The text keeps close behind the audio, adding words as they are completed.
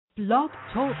Blog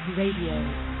Talk Radio.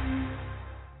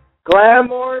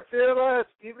 Glamour Fearless,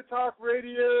 Diva Talk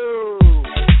Radio.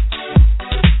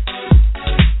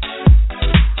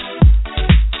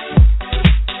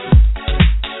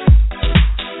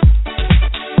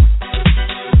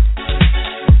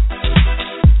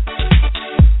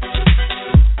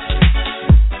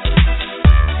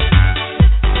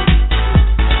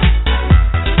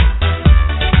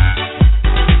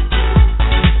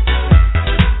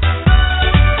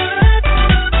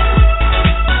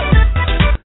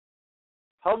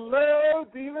 Hello,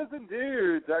 divas and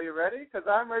dudes. Are you ready? Because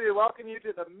I'm ready to welcome you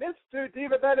to the Mr.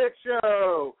 Divabetic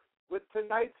Show with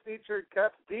tonight's featured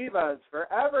guest divas,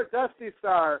 forever Dusty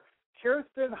star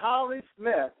Kirsten Holly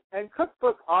Smith and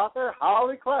cookbook author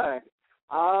Holly Clegg.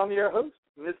 I'm your host,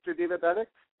 Mr. Divabetic,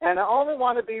 and I only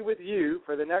want to be with you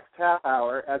for the next half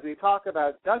hour as we talk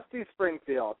about Dusty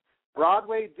Springfield,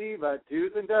 Broadway diva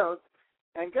do's and don'ts,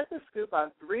 and get the scoop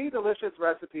on 3 delicious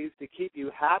recipes to keep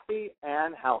you happy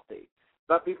and healthy.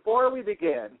 But before we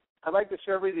begin, I'd like to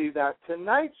share with you that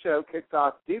tonight's show kicks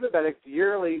off Divabetic's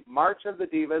yearly March of the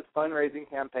Divas fundraising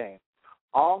campaign.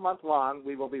 All month long,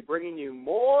 we will be bringing you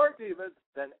more divas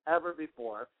than ever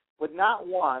before, with not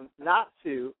 1, not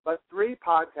 2, but 3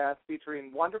 podcasts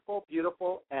featuring wonderful,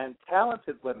 beautiful, and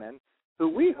talented women who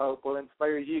we hope will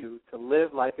inspire you to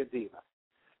live like a diva.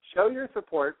 Show your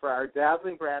support for our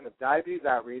dazzling brand of diabetes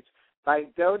outreach by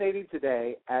donating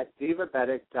today at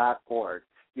divabetic.org.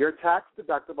 Your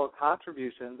tax-deductible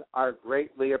contributions are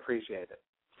greatly appreciated.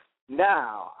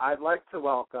 Now, I'd like to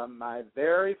welcome my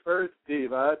very first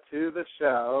diva to the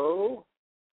show.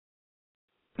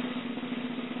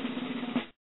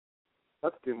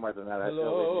 Let's do more than that.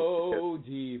 Hello,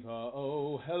 diva.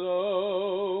 Oh,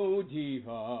 hello,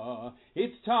 diva.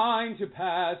 It's time to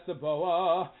pass the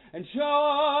boa and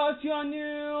show us your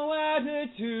new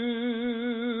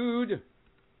attitude.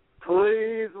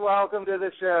 Please welcome to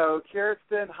the show,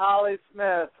 Kirsten Holly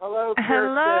Smith. Hello,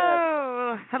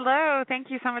 Kirsten. Hello. Thank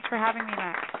you so much for having me,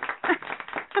 Max.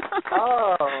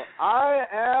 Oh, I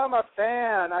am a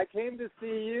fan. I came to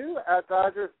see you at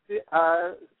Dodger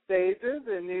Stages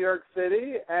in New York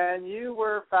City, and you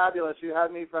were fabulous. You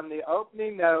had me from the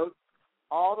opening notes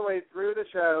all the way through the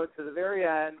show to the very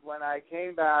end when I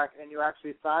came back, and you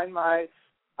actually signed my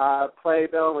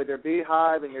playbill with your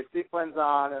beehive and your sequins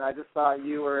on, and I just thought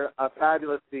you were a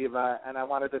fabulous diva, and I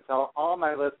wanted to tell all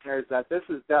my listeners that this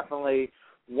is definitely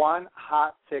one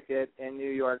hot ticket in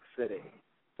New York City.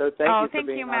 So thank you for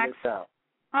being on the show.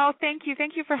 Oh, thank you.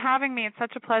 Thank you for having me. It's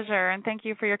such a pleasure, and thank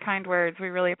you for your kind words. We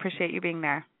really appreciate you being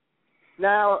there.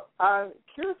 Now,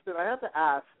 Kirsten, I have to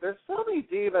ask, there's so many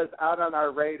divas out on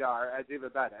our radar at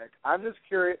Divabetic. I'm just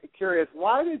curious,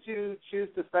 why did you choose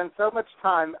to spend so much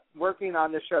time working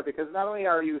on this show? Because not only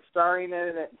are you starring in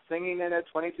it and singing in it,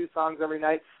 22 songs every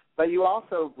night, but you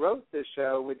also wrote this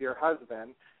show with your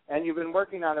husband, and you've been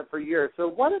working on it for years. So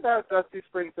what about Dusty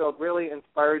Springfield really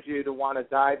inspired you to want to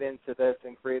dive into this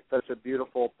and create such a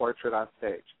beautiful portrait on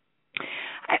stage?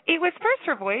 It was first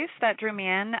her voice that drew me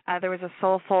in. There was a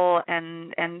soulful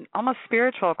and almost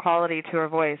spiritual quality to her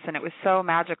voice, and it was so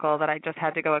magical that I just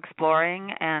had to go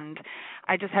exploring, and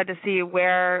I just had to see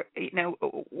where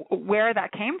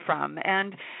that came from.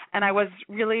 And I was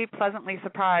really pleasantly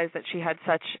surprised that she had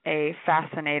such a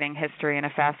fascinating history and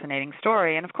a fascinating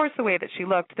story. And of course, the way that she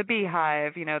looked, the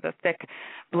beehive, the thick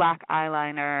black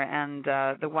eyeliner and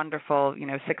the wonderful,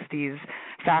 60s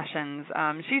fashions.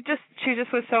 She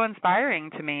just was so inspiring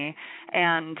to me.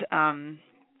 And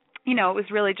it was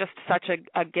really just such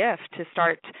a gift to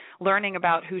start learning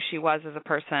about who she was as a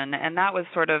person. And that was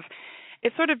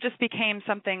it sort of just became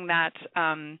something that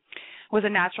was a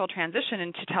natural transition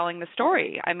into telling the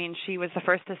story. I mean, she was the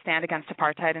first to stand against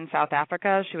apartheid in South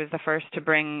Africa. She was the first to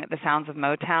bring the sounds of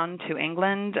Motown to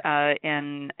England,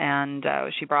 and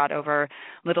she brought over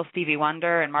Little Stevie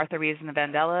Wonder and Martha Reeves and the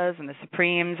Vandellas and the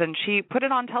Supremes, and she put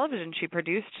it on television. She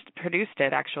produced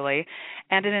it, actually,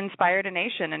 and it inspired a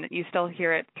nation, and you still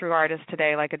hear it through artists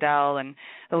today like Adele and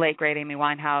the late, great Amy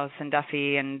Winehouse and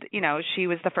Duffy, and, she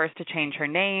was the first to change her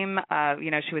name.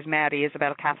 She was Mary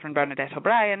Isabel Catherine Bernadette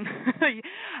O'Brien,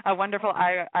 a wonderful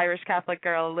Irish Catholic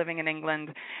girl living in England.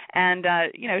 And,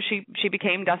 she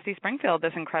became Dusty Springfield,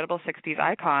 this incredible 60s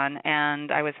icon.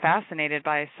 And I was fascinated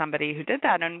by somebody who did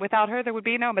that. And without her, there would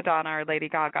be no Madonna or Lady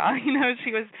Gaga.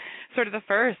 She was sort of the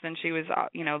first. And she was,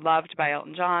 loved by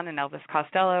Elton John and Elvis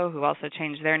Costello, who also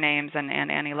changed their names, and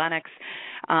Annie Lennox,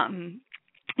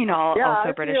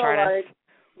 also British artists.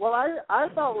 Well, I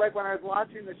felt like when I was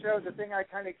watching the show, the thing I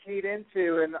kind of keyed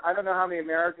into, and I don't know how many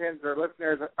Americans or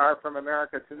listeners are from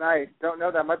America tonight, don't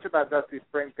know that much about Dusty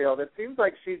Springfield. It seems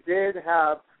like she did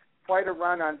have quite a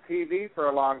run on TV for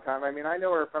a long time. I mean, I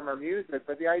know her from her music,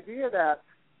 but the idea that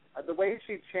the way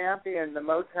she championed the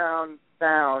Motown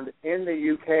sound in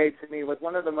the UK, to me, was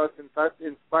one of the most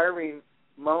inspiring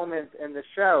moments in the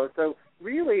show. So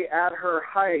really, at her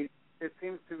height, it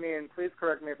seems to me, and please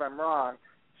correct me if I'm wrong,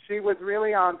 she was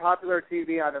really on popular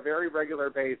TV on a very regular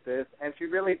basis, and she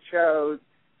really chose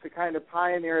to kind of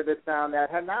pioneer this sound that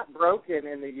had not broken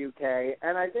in the UK.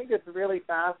 And I think it's really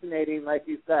fascinating, like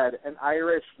you said, an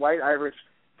white Irish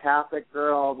Catholic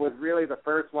girl was really the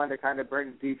first one to kind of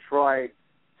bring Detroit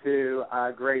to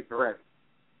Great Britain.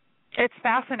 It's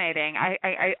fascinating.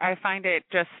 I find it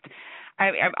just...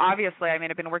 obviously, I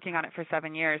mean, I've been working on it for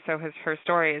 7 years, so her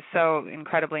story is so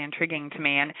incredibly intriguing to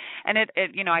me, and it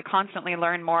you know, I constantly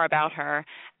learn more about her,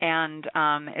 and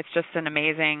it's just an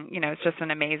amazing, you know, it's just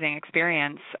an amazing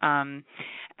experience.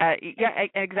 Yeah,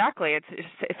 exactly.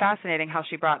 It's fascinating how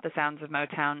she brought the sounds of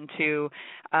Motown to,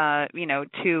 you know,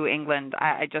 to England.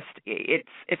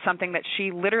 It's something that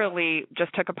she literally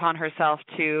just took upon herself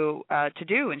to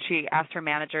do, and she asked her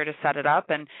manager to set it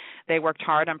up, and they worked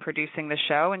hard on producing the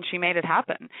show, and she made it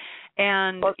happen.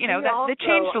 And you know, that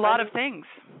changed a lot of things.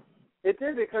 It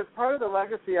did, because part of the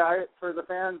legacy, for the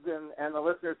fans and the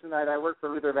listeners tonight, I worked for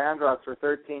Luther Vandross for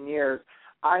 13 years.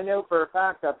 I know for a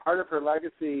fact that part of her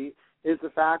legacy is the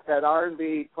fact that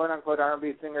R&B, quote-unquote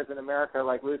R&B singers in America,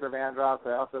 like Luther Vandross,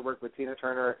 I also worked with Tina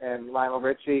Turner and Lionel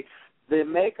Richie, the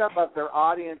makeup of their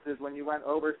audiences when you went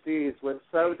overseas was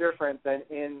so different than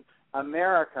in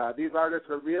America. These artists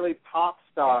were really pop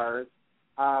stars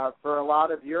for a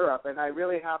lot of Europe, and I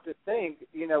really have to think,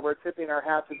 you know, we're tipping our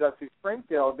hat to Dusty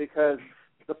Springfield, because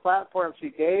the platform she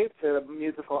gave to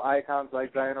musical icons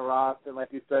like Diana Ross and, like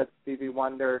you said, Stevie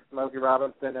Wonder, Smokey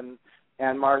Robinson,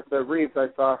 and Martha Reeves. I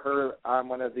saw her on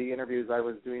one of the interviews. I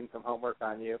was doing some homework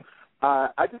on you.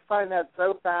 I just find that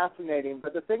so fascinating.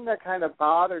 But the thing that kind of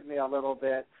bothered me a little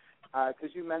bit, because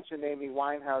you mentioned Amy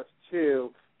Winehouse too,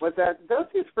 was that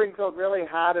Dusty Springfield really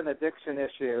had an addiction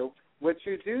issue, which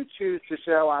you do choose to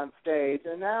show on stage.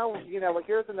 And now, you know,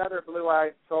 here's another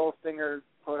blue-eyed soul singer,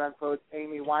 quote-unquote,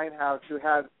 Amy Winehouse, who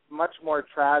has much more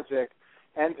tragic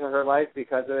end to her life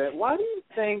because of it. Why do you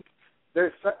think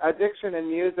there's addiction and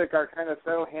music are kind of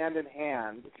so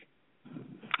hand-in-hand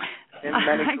in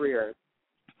many careers?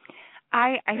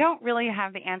 I don't really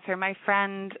have the answer. My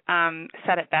friend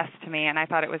said it best to me, and I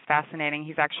thought it was fascinating.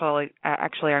 He's actually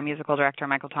our musical director,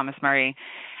 Michael Thomas Murray.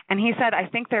 And he said, I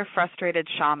think they're frustrated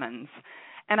shamans.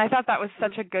 And I thought that was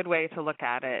such a good way to look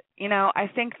at it. You know, I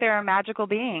think they're magical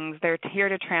beings. They're here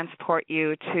to transport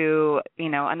you to, you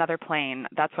know, another plane.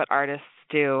 That's what artists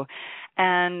do.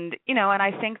 And, you know, and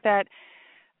I think that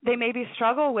they maybe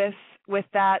struggle with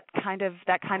that kind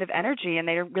of energy, and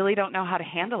they really don't know how to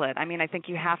handle it. I mean, I think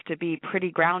you have to be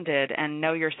pretty grounded and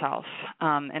know yourself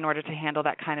in order to handle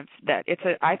that kind of that. It's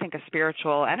I think a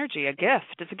spiritual energy, a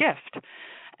gift. It's a gift.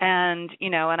 And,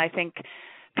 you know, and I think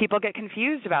people get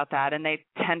confused about that, and they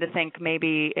tend to think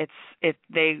maybe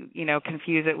they, you know,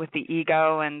 confuse it with the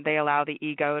ego, and they allow the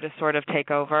ego to sort of take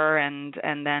over, and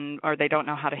then, or they don't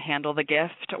know how to handle the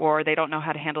gift, or they don't know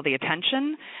how to handle the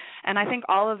attention. And I think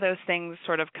all of those things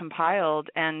sort of compiled,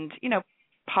 and, you know,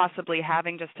 possibly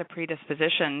having just a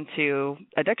predisposition to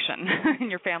addiction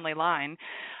in your family line,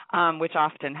 which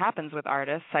often happens with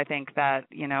artists. I think that,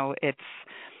 you know, it's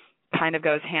kind of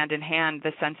goes hand in hand,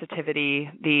 the sensitivity,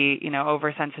 the, you know,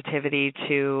 oversensitivity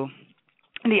to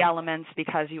the elements,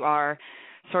 because you are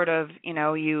sort of, you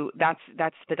know,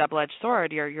 that's the double-edged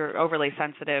sword. You're overly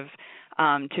sensitive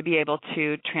to be able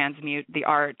to transmute the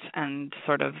art and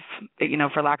sort of, you know,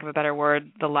 for lack of a better word,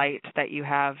 the light that you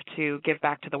have to give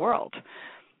back to the world.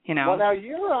 You know. Well, now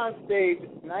you're on stage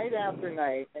night after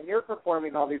night, and you're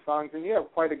performing all these songs, and you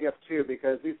have quite a gift, too,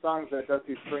 because these songs that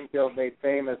Dusty Springfield made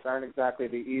famous aren't exactly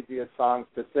the easiest songs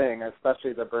to sing,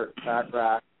 especially the Burt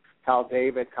Bacharach, Hal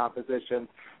David compositions.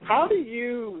 How do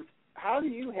you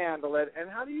handle it, and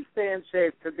how do you stay in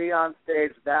shape to be on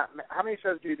stage how many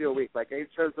shows do you do a week, like 8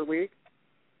 shows a week?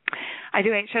 I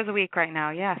do 8 shows a week right now,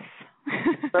 yes.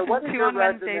 So what is your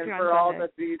regimen for all Sunday.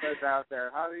 the divas out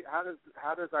there?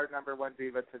 How does our number one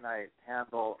diva tonight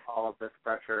handle all of this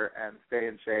pressure and stay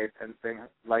in shape and sing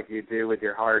like you do with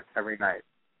your heart every night?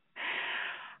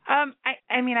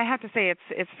 I mean, I have to say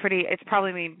it's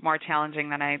probably more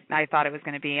challenging than I thought it was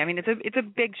going to be. I mean, it's a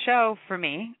big show for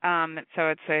me.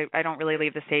 So I don't really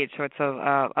leave the stage, so it's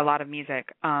a lot of music.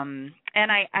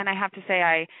 I have to say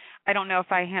I don't know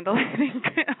if I handle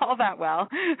it all that well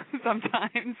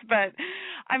sometimes, but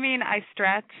I mean I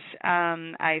stretch,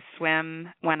 I swim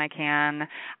when I can,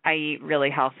 I eat really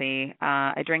healthy,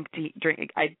 I drink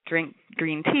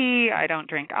green tea, I don't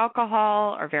drink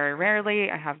alcohol or very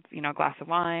rarely. I have a glass of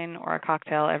wine or a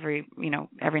cocktail every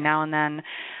now and then.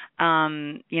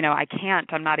 I'm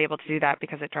not able to do that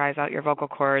because it dries out your vocal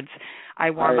cords. I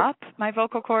warm up my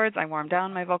vocal cords. I warm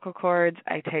down my vocal cords.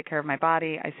 I take care of my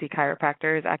body. I see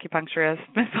chiropractors, acupuncturists,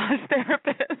 massage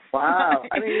therapists. Wow.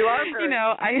 I mean, you are very,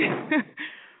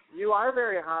 you are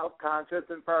very health conscious.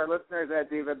 And for our listeners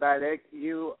at Divabetic,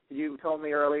 you told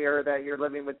me earlier that you're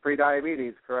living with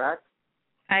prediabetes, correct?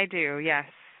 I do, yes.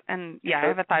 And, I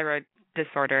have a thyroid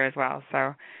disorder as well.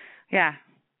 So, yeah.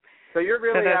 So you're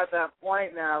really at that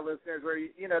point now, listeners, where,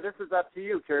 this is up to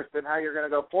you, Kirsten, how you're going to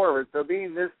go forward. So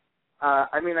being this,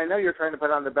 I know you're trying to put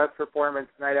on the best performance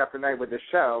night after night with the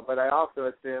show, but I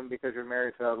also assume because you're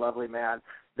married to a lovely man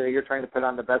that you're trying to put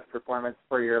on the best performance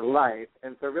for your life.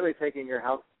 And so really taking your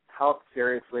health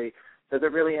seriously, does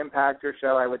it really impact your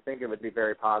show? I would think it would be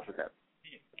very positive.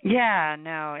 Yeah,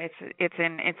 no,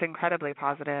 it's incredibly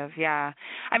positive. Yeah,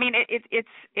 I mean it's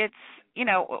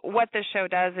what this show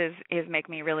does is make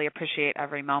me really appreciate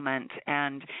every moment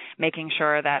and making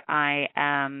sure that I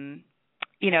am,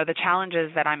 the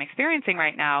challenges that I'm experiencing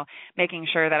right now, making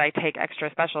sure that I take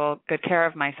extra special good care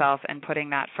of myself and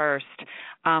putting that first,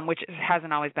 which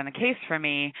hasn't always been the case for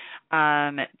me,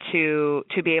 to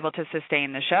be able to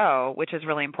sustain the show, which is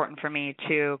really important for me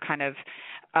to kind of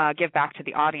give back to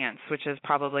the audience, which is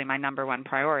probably my number one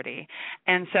priority.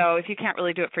 And so if you can't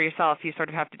really do it for yourself, you sort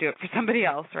of have to do it for somebody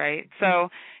else, right? So,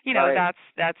 right.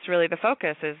 That's really the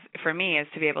focus for me is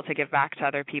to be able to give back to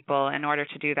other people. In order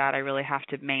to do that, I really have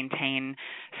to maintain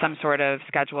some sort of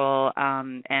schedule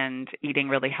and eating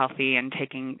really healthy and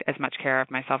taking as much care of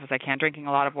myself as I can. Drinking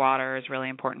a lot of water is really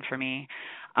important for me.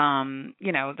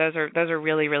 Those are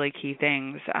really, really key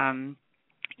things.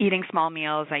 Eating small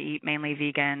meals. I eat mainly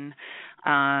vegan.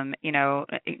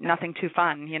 Nothing too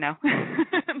fun,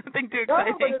 nothing too exciting.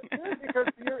 No, but it's good because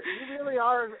you really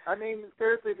are. I mean,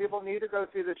 seriously, people need to go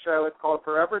see the show. It's called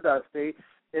Forever Dusty.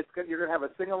 It's good. You're going to have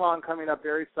a sing-along coming up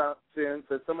very soon.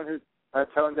 So someone who's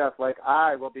tone deaf like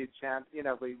I will be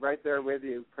be right there with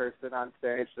you, Kirsten, on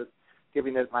stage, just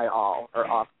giving it my all, or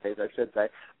off stage, I should say.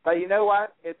 But you know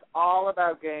what? It's all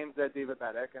about games at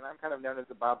Divabetic, and I'm kind of known as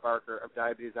the Bob Barker of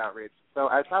Diabetes Outreach. So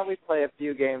I thought we'd play a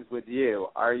few games with you.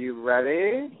 Are you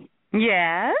ready?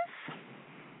 Yes.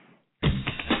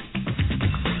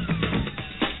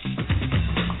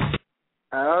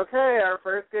 Okay, our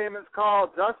first game is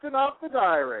called Dustin Off the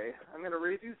Diary. I'm going to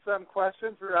read you some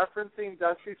questions referencing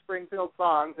Dusty Springfield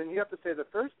songs, and you have to say the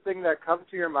first thing that comes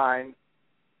to your mind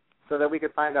so that we can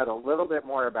find out a little bit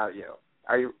more about you.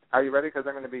 Are you ready? Because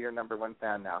I'm going to be your number one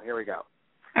fan now. Here we go.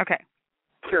 Okay.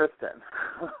 Kirsten,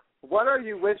 what are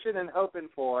you wishing and hoping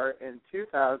for in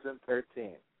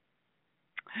 2013?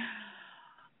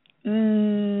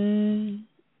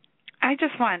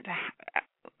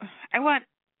 I want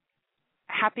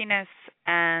happiness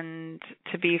and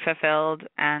to be fulfilled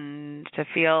and to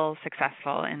feel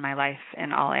successful in my life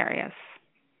in all areas.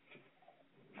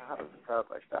 I was proud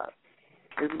like that.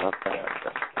 We love that.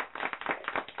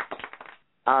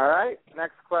 All right,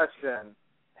 next question.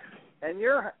 In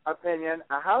your opinion,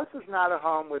 a house is not a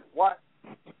home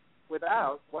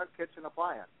without what kitchen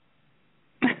appliance?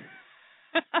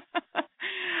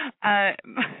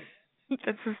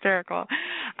 That's hysterical.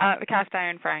 The cast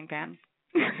iron frying pan.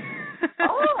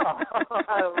 Oh,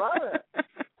 I love it.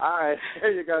 All right,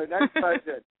 here you go. Next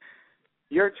question.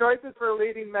 Your choices for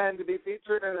leading men to be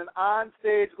featured in an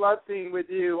on-stage love scene with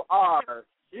you are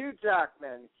Hugh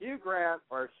Jackman, Hugh Grant,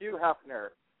 or Hugh Hefner.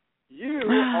 You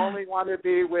only want to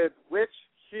be with which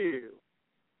Hugh?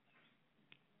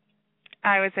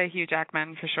 I would say Hugh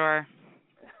Jackman for sure.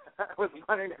 I was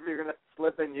wondering if you were going to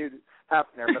slip in Hugh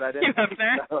Hefner, but I didn't. Hugh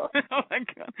Hefner? So. Oh, my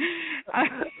God.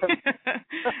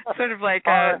 Sort of like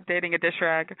dating a dish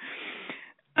rag.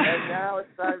 And now it's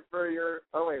time for your...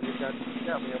 Oh, wait, we have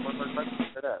one more question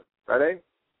for that. Ready?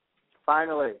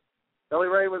 Finally. Billy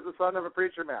Ray was the son of a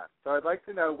preacher man. So I'd like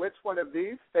to know which one of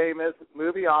these famous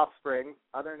movie offspring,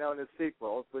 other known as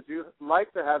sequels, would you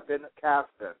like to have been cast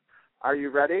in? Are you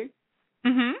ready?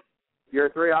 Mm-hmm. Your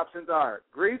three options are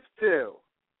Grease 2,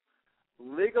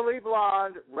 Legally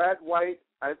Blonde, Red, White,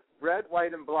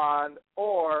 and Blonde,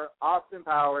 or Austin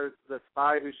Powers, The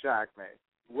Spy Who Shagged Me.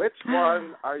 Which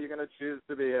one are you going to choose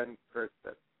to be in,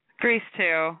 Kirsten? Grease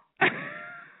 2.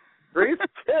 Grease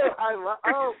 2.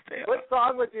 What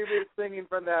song would you be singing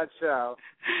from that show?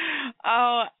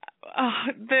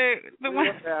 The one.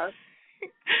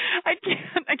 I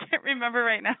can't remember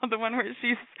right now the one where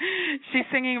she's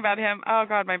singing about him. Oh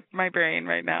God, my brain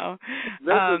right now.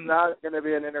 This is not going to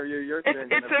be an interview. You're doing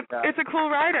it's a cool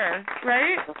rider,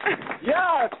 right?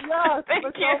 Yes. Thank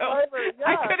you. Yes.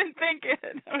 I couldn't think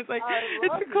it. I was like,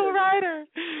 it's a cool rider.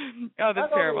 Oh,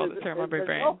 that's terrible. That's terrible. My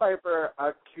brain. Michelle Pfeiffer,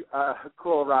 a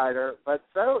cool rider, but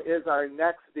so is our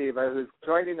next diva who's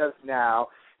joining us now.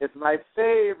 It's my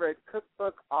favorite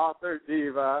cookbook author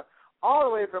diva, all the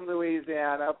way from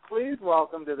Louisiana. Please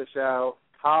welcome to the show,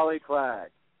 Holly Clegg.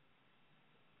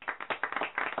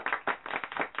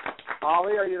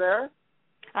 Holly, are you there?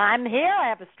 I'm here. I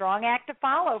have a strong act to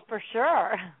follow for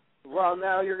sure. Well,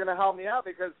 now you're going to help me out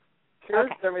because,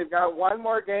 Kirsten, We've got one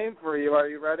more game for you. Are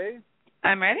you ready?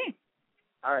 I'm ready.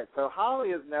 All right. So Holly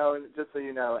is known, just so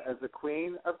you know, as the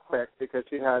queen of quick because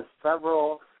she has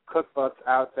several cookbooks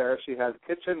out there. She has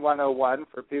Kitchen 101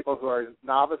 for people who are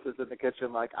novices in the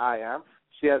kitchen like I am.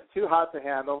 She has Too Hot to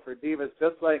Handle for divas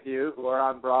just like you who are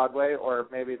on Broadway or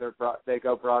maybe they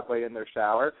go Broadway in their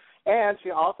shower. And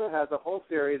she also has a whole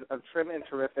series of trim and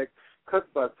terrific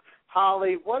cookbooks.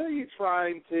 Holly, what are you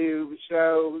trying to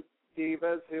show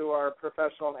divas who are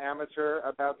professional and amateur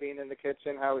about being in the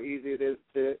kitchen, how easy it is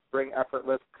to bring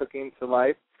effortless cooking to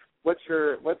life? What's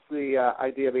the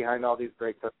idea behind all these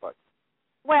great cookbooks?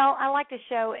 Well, I like to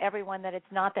show everyone that it's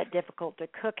not that difficult to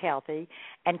cook healthy.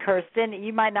 And, Kirsten,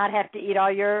 you might not have to eat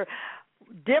all your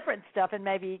different stuff and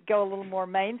maybe go a little more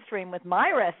mainstream with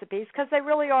my recipes because they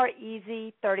really are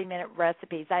easy 30-minute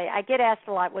recipes. I get asked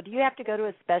a lot, well, do you have to go to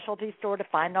a specialty store to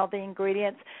find all the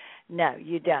ingredients? No,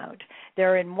 you don't.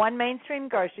 They're in one mainstream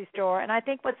grocery store, and I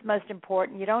think what's most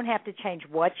important, you don't have to change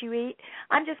what you eat.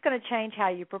 I'm just going to change how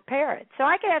you prepare it. So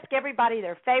I can ask everybody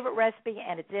their favorite recipe,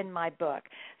 and it's in my book.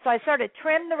 So I sort of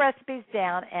trim the recipes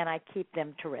down, and I keep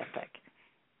them terrific.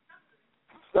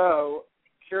 So,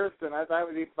 Kirsten, I thought it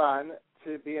would be fun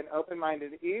to be an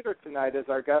open-minded eater tonight as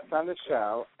our guest on the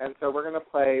show, and so we're going to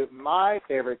play my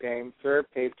favorite game, Serve,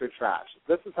 Taste, or Trash.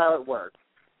 This is how it works.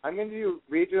 I'm going to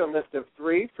read you a list of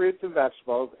 3 fruits and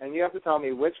vegetables, and you have to tell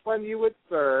me which one you would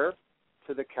serve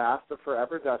to the cast of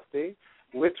Forever Dusty,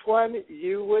 which one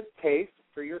you would taste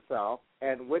for yourself,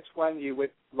 and which one you would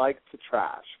like to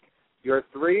trash. Your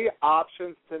 3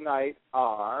 options tonight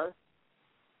are...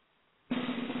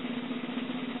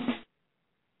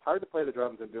 Hard to play the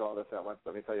drums and do all this at once,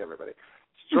 let me tell you, everybody.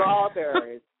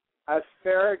 Strawberries,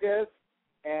 asparagus,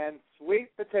 and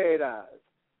sweet potatoes.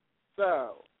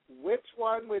 So, which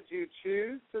one would you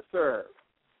choose to serve?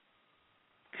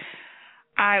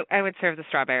 I would serve the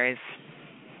strawberries.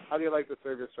 How do you like to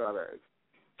serve your strawberries?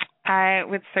 I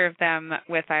would serve them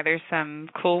with either some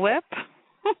Cool Whip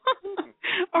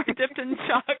or dipped in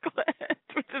chocolate,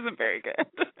 which isn't very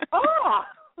good. Oh!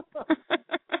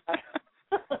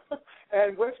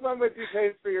 And which one would you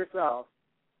taste for yourself?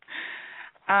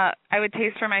 I would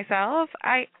taste for myself.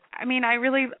 I mean, I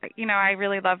really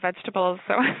love vegetables,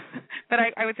 so but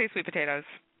I would say sweet potatoes.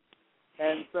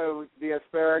 And so the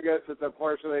asparagus is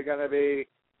unfortunately going to be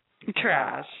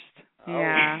trashed.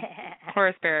 Yeah, or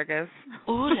asparagus.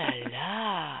 Ooh la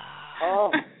la.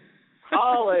 Oh,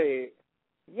 Holly.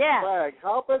 Yeah. Clegg,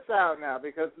 help us out now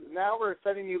because now we're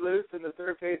setting you loose in the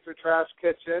Serve, Taste, or Trash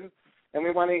kitchen, and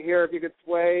we want to hear if you could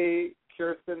sway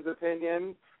Kirsten's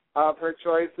opinion of her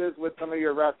choices with some of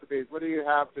your recipes. What do you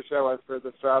have to show us for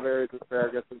the strawberries,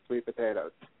 asparagus, and sweet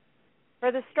potatoes?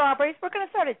 For the strawberries, we're going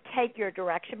to sort of take your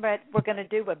direction, but we're going to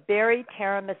do a berry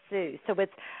tiramisu. So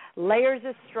it's layers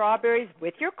of strawberries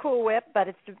with your Cool Whip, but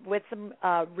it's with some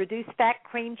reduced fat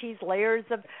cream cheese, layers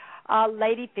of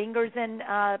lady fingers, and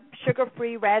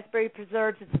sugar-free raspberry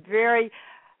preserves. It's very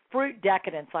fruit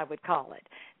decadence, I would call it.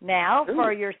 Now,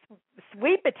 for your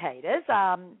sweet potatoes,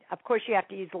 of course, you have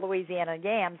to use Louisiana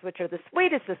yams, which are the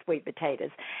sweetest of sweet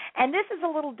potatoes. And this is a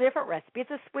little different recipe.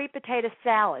 It's a sweet potato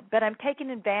salad, but I'm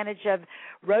taking advantage of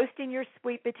roasting your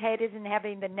sweet potatoes and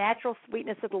having the natural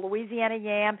sweetness of the Louisiana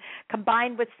yam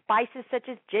combined with spices such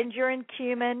as ginger and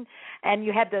cumin, and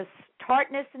you have the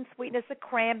tartness and sweetness of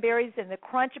cranberries and the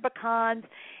crunch of pecans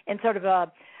and sort of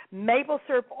a maple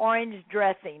syrup orange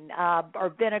dressing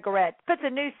or vinaigrette. Puts a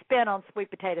new spin on sweet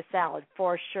potato salad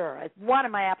for sure. It's one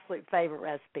of my absolute favorite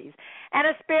recipes. And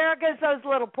asparagus, those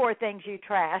little poor things you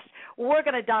trashed, we're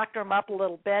going to doctor them up a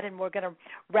little bit, and we're going to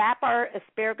wrap our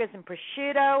asparagus in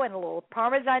prosciutto and a little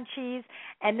Parmesan cheese,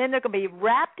 and then they're going to be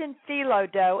wrapped in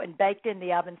phyllo dough and baked in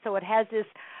the oven. So it has this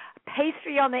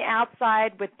pastry on the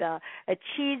outside with a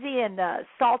cheesy and the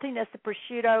saltiness of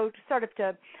prosciutto sort of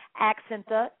to accent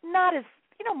the not as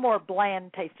more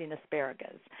bland-tasting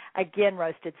asparagus, again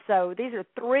roasted. So these are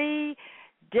 3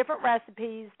 different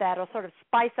recipes that will sort of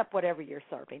spice up whatever you're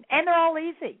serving, and they're all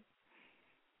easy.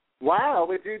 Wow,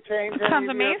 would you change any Sounds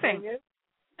of your amazing. opinion?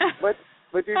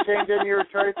 Would you change any of your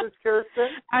choices, Kirsten?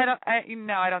 No,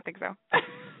 I don't think so.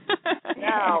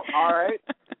 Now, all right.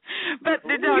 But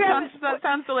no, that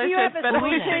sounds delicious. you have a but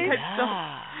sweet I tooth? could still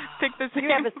pick the same You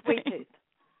have a sweet thing. tooth.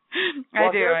 I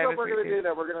do. Here's I have what a we're sweet going to tooth. do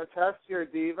now. We're going to test your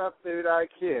diva food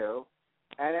IQ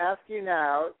and ask you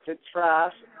now to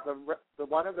trash the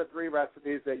one of the three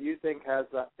recipes that you think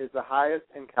is the highest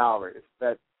in calories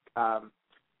that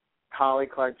Holly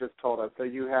Clegg just told us. So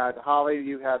you had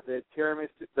the tiramisu,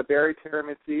 the berry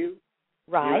tiramisu.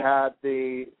 Right. You had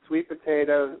the sweet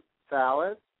potato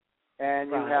salad, and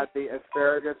you had the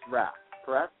asparagus wrap.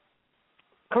 Correct?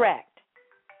 Correct.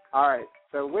 All right.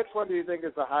 So which one do you think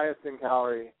is the highest in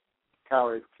calories,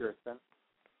 Kirsten?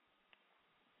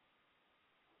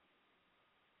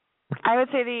 I would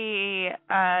say the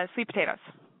sweet potatoes.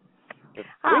 The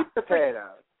sweet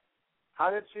potatoes. How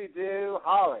did she do,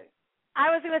 Holly? I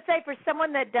was going to say, for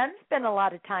someone that doesn't spend a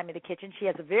lot of time in the kitchen, she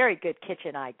has a very good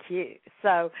kitchen IQ.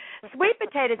 So sweet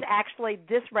potatoes, actually,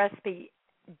 this recipe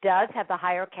does have the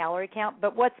higher calorie count.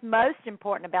 But what's most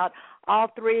important about all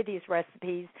three of these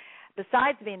recipes,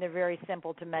 besides being they're very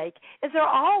simple to make, is they're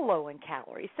all low in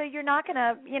calories. So you're not going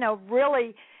to,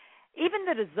 really, even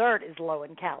the dessert is low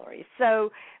in calories.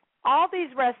 So all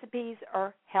these recipes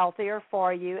are healthier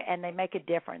for you, and they make a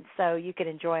difference. So you can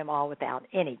enjoy them all without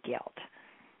any guilt.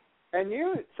 And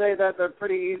you say that they're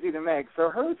pretty easy to make. So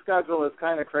her schedule is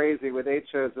kind of crazy with 8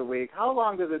 shows a week. How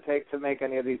long does it take to make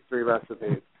any of these three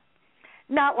recipes?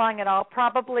 Not long at all.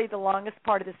 Probably the longest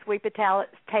part of the sweet potato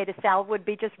salad would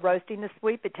be just roasting the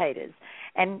sweet potatoes.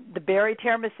 And the berry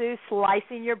tiramisu,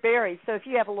 slicing your berries. So if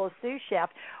you have a little sous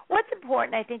chef, what's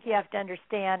important, I think you have to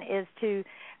understand, is to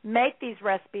make these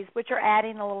recipes, which are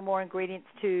adding a little more ingredients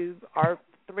to our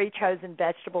three chosen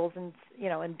vegetables and,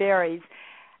 and berries.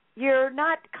 You're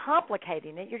not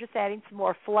complicating it. You're just adding some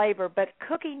more flavor, but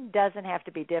cooking doesn't have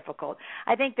to be difficult.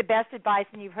 I think the best advice,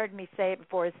 and you've heard me say it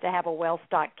before, is to have a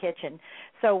well-stocked kitchen.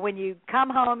 So when you come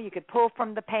home, you could pull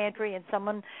from the pantry, and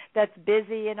someone that's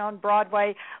busy and on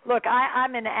Broadway. Look,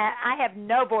 I have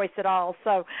no voice at all,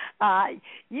 so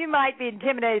you might be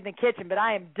intimidated in the kitchen, but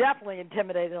I am definitely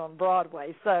intimidated on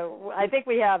Broadway. So I think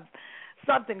we have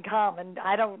something common.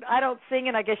 I don't sing,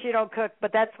 and I guess you don't cook,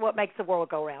 but that's what makes the world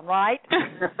go round, right?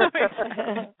 Well,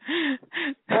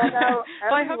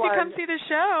 I hope you come see the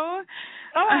show.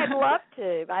 Oh, I'd love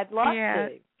to. Yeah.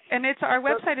 And our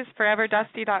website is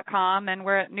foreverdusty.com, and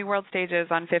we're at New World Stages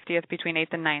on 50th between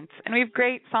 8th and 9th. And we have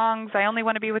great songs. I Only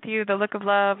Want to Be With You, The Look of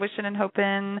Love, Wishing and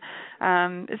Hoping.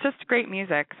 It's just great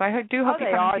music. So I do hope you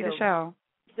come and see the show.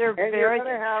 They're very good.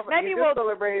 You just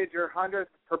celebrated your 100th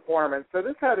performance, so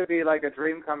this had to be like a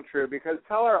dream come true, because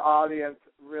tell our audience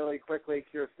really quickly,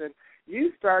 Kirsten,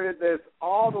 you started this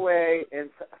all the way in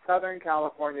Southern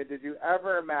California. Did you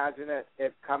ever imagine it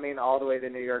coming all the way to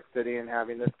New York City and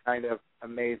having this kind of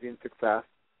amazing success?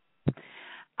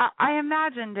 I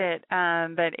imagined it,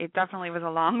 but it definitely was a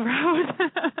long road,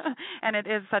 and it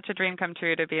is such a dream come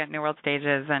true to be at New World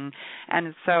Stages, and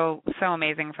it's so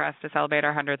amazing for us to celebrate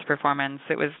our 100th performance.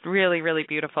 It was really, really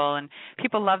beautiful, and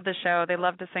people loved the show. They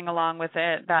loved to sing along with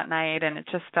it that night, and it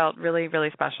just felt really,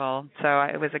 really special. So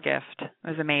it was a gift. It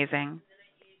was amazing.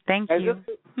 Thank you.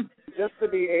 Just to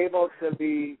be able to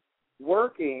be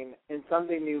working in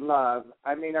something you love,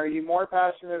 I mean, are you more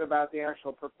passionate about the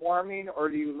actual performing, or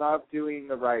do you love doing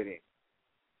the writing?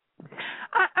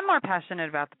 I'm more passionate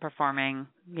about the performing.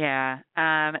 Yeah.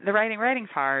 The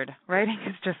writing's hard. Writing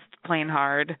is just plain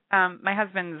hard. My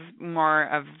husband's more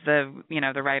of the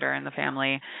writer in the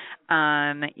family.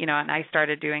 And I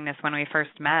started doing this when we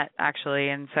first met, actually,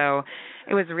 and so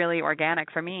it was really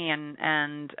organic for me, and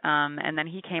then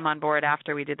he came on board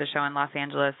after we did the show in Los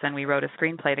Angeles, and we wrote a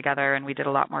screenplay together, and we did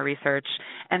a lot more research,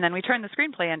 and then we turned the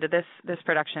screenplay into this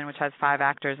production, which has 5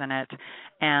 actors in it,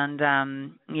 and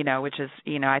which is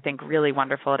I think really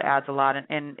wonderful. It adds a lot.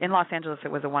 In Los Angeles,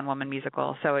 it was a one-woman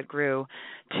musical, so it grew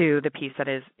to the piece that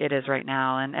it is right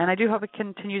now, and I do hope it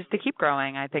continues to keep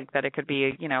growing. I think that it could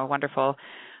be a wonderful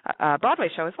Broadway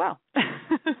show as well.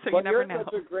 So you never know.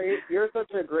 You're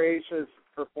such a gracious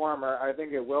performer. I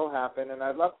think it will happen, and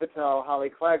I'd love to tell Holly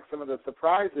Clegg some of the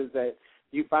surprises that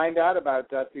you find out about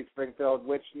Dusty Springfield,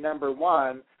 which, number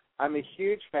one, I'm a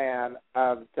huge fan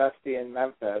of Dusty in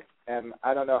Memphis, and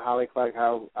I don't know, Holly Clegg,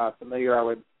 how familiar you are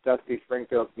with Dusty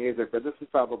Springfield's music, but this is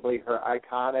probably her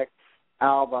iconic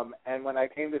album, and when I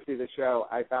came to see the show,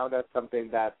 I found out something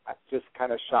that just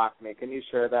kind of shocked me. Can you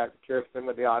share that, Kirsten,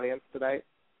 with the audience tonight?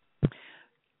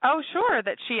 Oh, sure,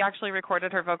 that she actually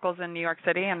recorded her vocals in New York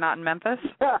City and not in Memphis.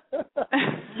 Yeah. The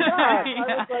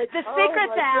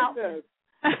secret's out.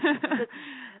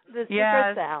 The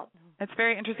secret's out. It's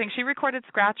very interesting. She recorded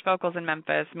scratch vocals in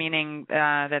Memphis, meaning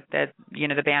that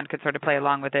the band could sort of play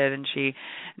along with it, and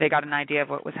they got an idea of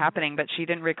what was happening. But she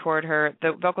didn't record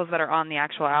the vocals that are on the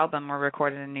actual album were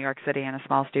recorded in New York City in a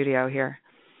small studio here.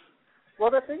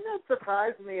 Well, the thing that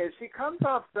surprised me is she comes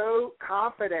off so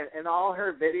confident in all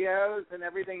her videos and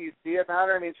everything you see about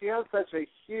her. I mean, she has such a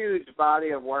huge body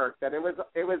of work that it was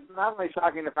not only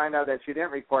shocking to find out that she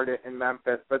didn't record it in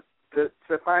Memphis, but to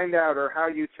find out, or how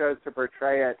you chose to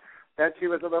portray it, that she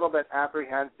was a little bit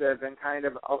apprehensive and kind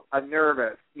of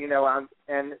nervous,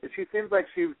 and she seems like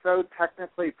she was so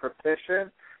technically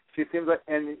proficient. She seems like,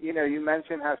 and you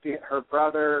mentioned how her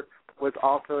brother was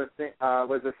also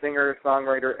was a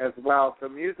singer-songwriter as well, so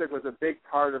music was a big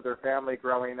part of their family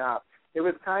growing up. It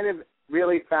was kind of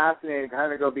really fascinating to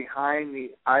kind of go behind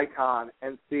the icon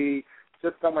and see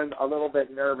just someone a little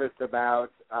bit nervous about,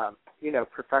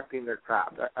 perfecting their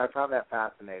craft. I found that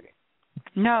fascinating.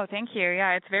 No, thank you.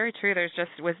 Yeah, it's very true.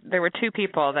 There were two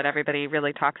people that everybody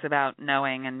really talks about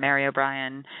knowing, and Mary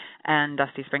O'Brien and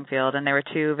Dusty Springfield, and they were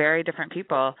two very different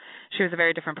people. She was a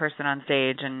very different person on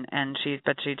stage,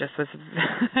 but she just was,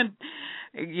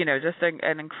 just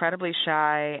an incredibly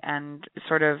shy and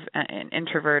sort of an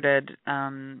introverted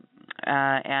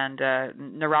and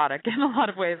neurotic in a lot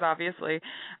of ways, obviously,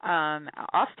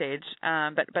 off stage,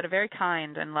 but a very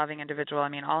kind and loving individual. I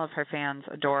mean, all of her fans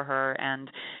adore her, and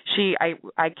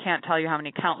I can't tell you how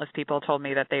many countless people told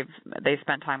me that they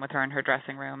spent time with her in her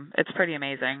dressing room. It's pretty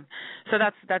amazing. So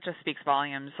that just speaks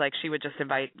volumes. Like, she would just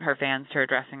invite her fans to her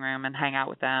dressing room and hang out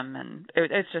with them, and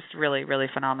it's just really, really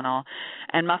phenomenal.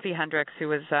 And Muffy Hendricks, who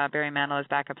was Barry Manilow's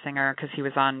backup singer, because he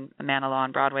was on Manilow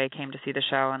on Broadway, came to see the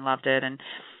show and loved it, and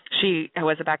she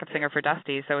was a backup singer for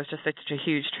Dusty, so it was just such a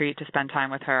huge treat to spend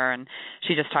time with her, and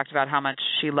she just talked about how much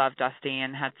she loved Dusty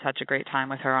and had such a great time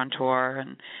with her on tour,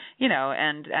 and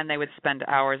and they would spend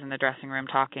hours in the dressing room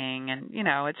talking, and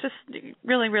it's just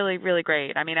really, really, really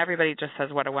great. I mean, everybody just says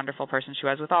what a wonderful person she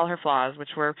was, with all her flaws, which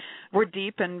were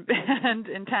deep and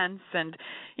intense, and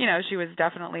she was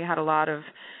definitely had a lot of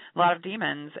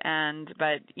demons,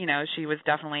 but she was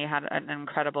definitely had an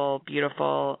incredible,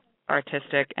 beautiful,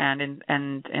 artistic and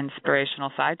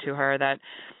inspirational side to her that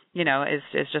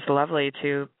is just lovely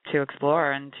to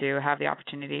explore and to have the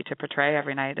opportunity to portray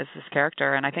every night as this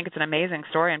character. And I think it's an amazing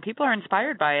story, and people are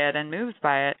inspired by it and moved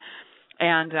by it,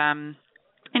 and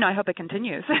I hope it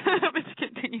continues.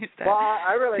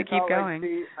 I really keep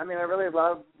going. I really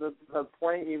love the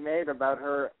point you made about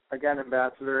her, again,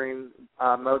 ambassadoring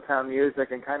Motown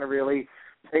music and kind of really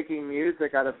taking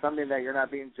music out of something that you're not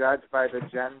being judged by the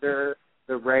gender,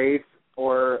 the race,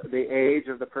 or the age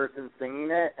of the person singing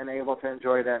it, and able to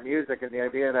enjoy that music. And the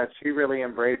idea that she really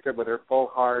embraced it with her full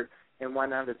heart and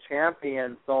went on to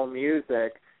champion soul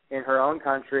music in her own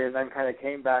country, and then kind of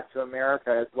came back to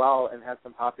America as well and had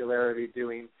some popularity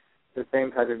doing the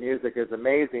same type of music is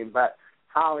amazing. But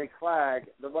Holly Clegg,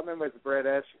 the woman was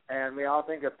British, and we all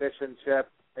think of fish and chips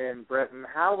in Britain.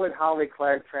 How would Holly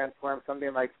Clegg transform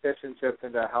something like fish and chips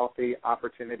into a healthy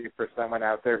opportunity for someone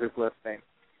out there who's listening?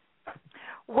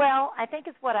 Well, I think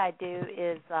what I do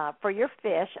is for your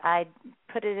fish, I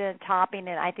put it in a topping,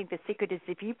 and I think the secret is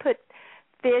if you put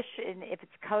fish, and if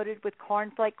it's coated with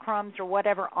cornflake crumbs or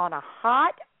whatever, on a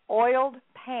hot, oiled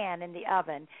pan in the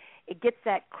oven, it gets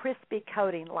that crispy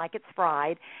coating like it's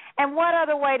fried. And what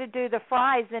other way to do the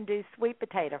fries than do sweet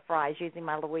potato fries using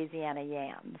my Louisiana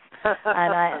yams? So,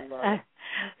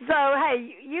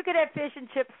 hey, you could have fish and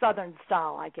chips Southern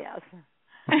style, I guess.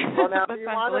 Well, now, if you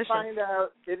want to find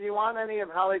out, if you want any of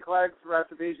Holly Clegg's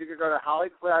recipes, you can go to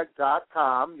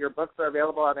hollyclegg.com. Your books are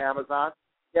available on Amazon.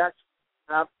 Yes,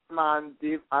 on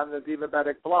the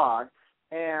Divabetic blog.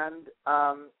 And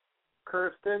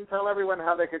Kirsten, tell everyone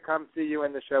how they could come see you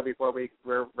in the show before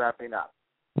we're wrapping up.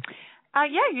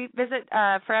 You visit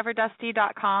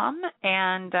foreverdusty.com,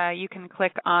 and you can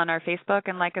click on our Facebook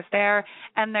and like us there.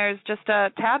 And there's just a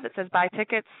tab that says Buy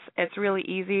Tickets. It's really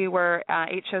easy. We're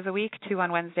 8 shows a week, 2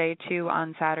 on Wednesday, 2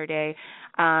 on Saturday.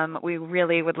 We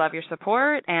really would love your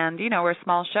support, and, we're a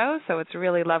small show, so it's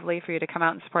really lovely for you to come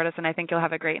out and support us, and I think you'll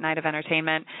have a great night of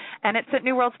entertainment. And it's at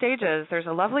New World Stages. There's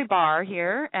a lovely bar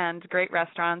here and great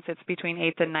restaurants. It's between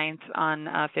 8th and 9th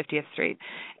on 50th Street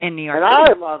in New York City.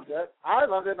 And I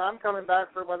loved it, and I'm coming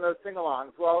back for one of those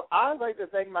sing-alongs. Well, I'd like to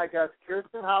thank my guests,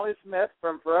 Kirsten Holly Smith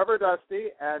from Forever Dusty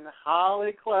and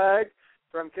Holly Clegg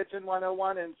from Kitchen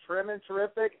 101 and Trim and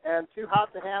Terrific and Too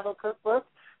Hot to Handle Cookbooks.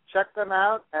 Check them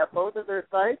out at both of their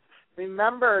sites.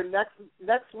 Remember,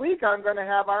 next week I'm going to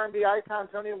have R&B icon,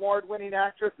 Tony Award-winning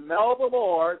actress Melba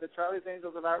Moore, the Charlie's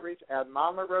Angels of Outreach, and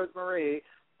Mama Rosemarie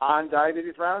on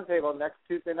Diabetes Roundtable next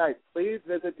Tuesday night. Please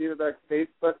visit Divabetic's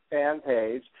Facebook fan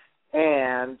page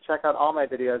And check out all my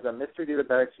videos on Mr.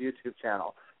 Divabetic's YouTube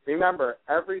channel. Remember,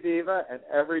 every diva and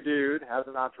every dude has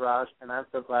an entourage, and I'm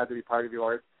so glad to be part of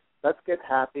yours. Let's get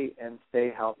happy and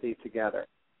stay healthy together.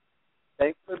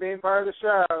 Thanks for being part of the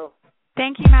show.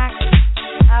 Thank you, Max.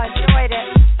 I enjoyed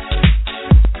it.